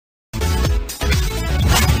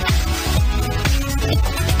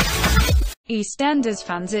EastEnders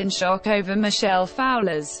fans in shock over Michelle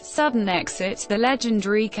Fowler's sudden exit. The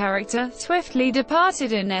legendary character swiftly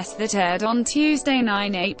departed in S that aired on Tuesday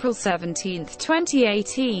night, April 17,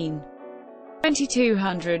 2018.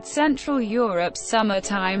 2200 Central Europe's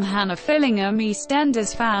summertime. Hannah Fillingham.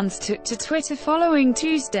 EastEnders fans took to Twitter following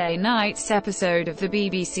Tuesday night's episode of the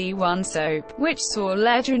BBC One soap, which saw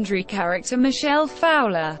legendary character Michelle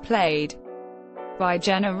Fowler, played by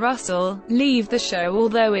Jenna Russell, leave the show.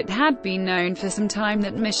 Although it had been known for some time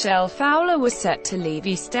that Michelle Fowler was set to leave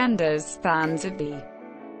EastEnders, fans of the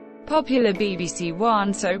popular BBC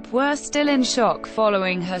One soap were still in shock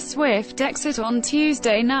following her swift exit on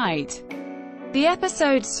Tuesday night. The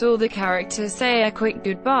episode saw the character say a quick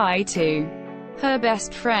goodbye to her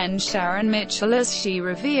best friend Sharon Mitchell as she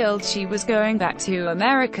revealed she was going back to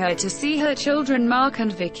America to see her children Mark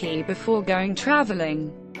and Vicky before going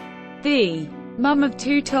traveling. The mum of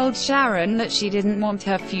two told Sharon that she didn't want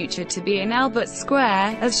her future to be in Albert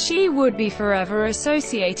Square, as she would be forever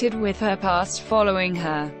associated with her past following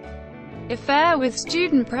her affair with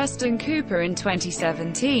student Preston Cooper in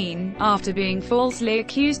 2017, after being falsely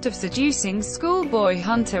accused of seducing schoolboy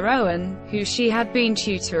Hunter Owen, who she had been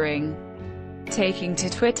tutoring. Taking to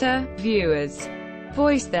Twitter, viewers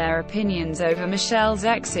voiced their opinions over Michelle's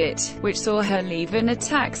exit, which saw her leave in a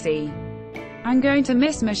taxi. "I'm going to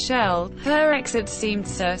miss Michelle. Her exit seemed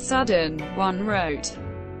so sudden," one wrote.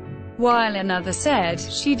 While another said,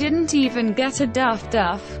 "She didn't even get a duff.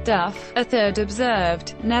 A third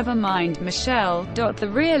observed, "Never mind Michelle. The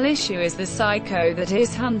real issue is the psycho that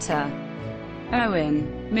is Hunter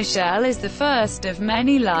Owen. Michelle is the first of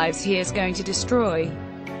many lives he is going to destroy."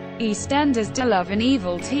 EastEnders to love an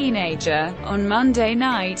evil teenager. On Monday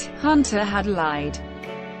night, Hunter had lied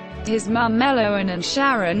his mum Mel Owen and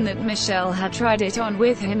Sharon that Michelle had tried it on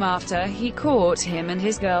with him after he caught him and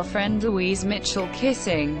his girlfriend Louise Mitchell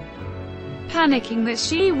kissing. Panicking that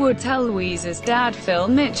she would tell Louise's dad Phil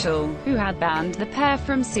Mitchell, who had banned the pair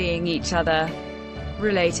from seeing each other.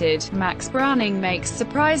 Related, Max Browning makes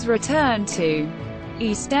surprise return to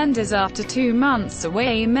EastEnders after 2 months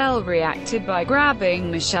away. Mel reacted by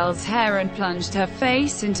grabbing Michelle's hair and plunged her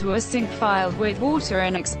face into a sink filled with water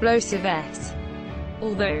and explosives.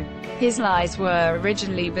 Although his lies were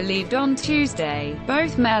originally believed on Tuesday,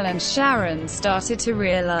 both Mel and Sharon started to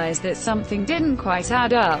realize that something didn't quite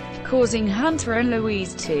add up, causing Hunter and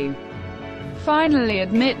Louise to finally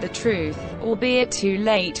admit the truth, albeit too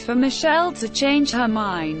late for Michelle to change her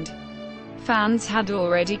mind. Fans had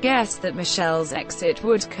already guessed that Michelle's exit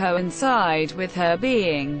would coincide with her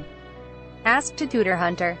being asked to tutor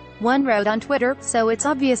Hunter. One wrote on Twitter, "So it's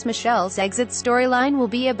obvious Michelle's exit storyline will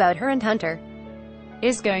be about her and Hunter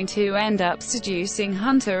is going to end up seducing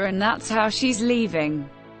Hunter, and that's how she's leaving.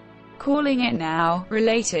 Calling it now."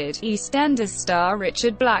 Related, EastEnders star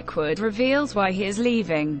Richard Blackwood reveals why he is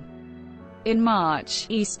leaving. In March,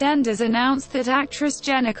 EastEnders announced that actress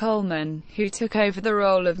Jenna Coleman, who took over the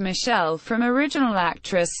role of Michelle from original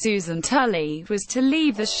actress Susan Tully, was to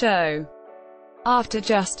leave the show after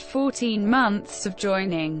just 14 months of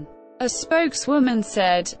joining. A spokeswoman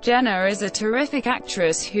said, "Jenna is a terrific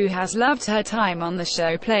actress who has loved her time on the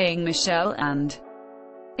show playing Michelle, and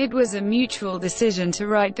it was a mutual decision to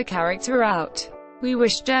write the character out. We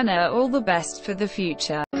wish Jenna all the best for the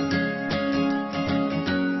future."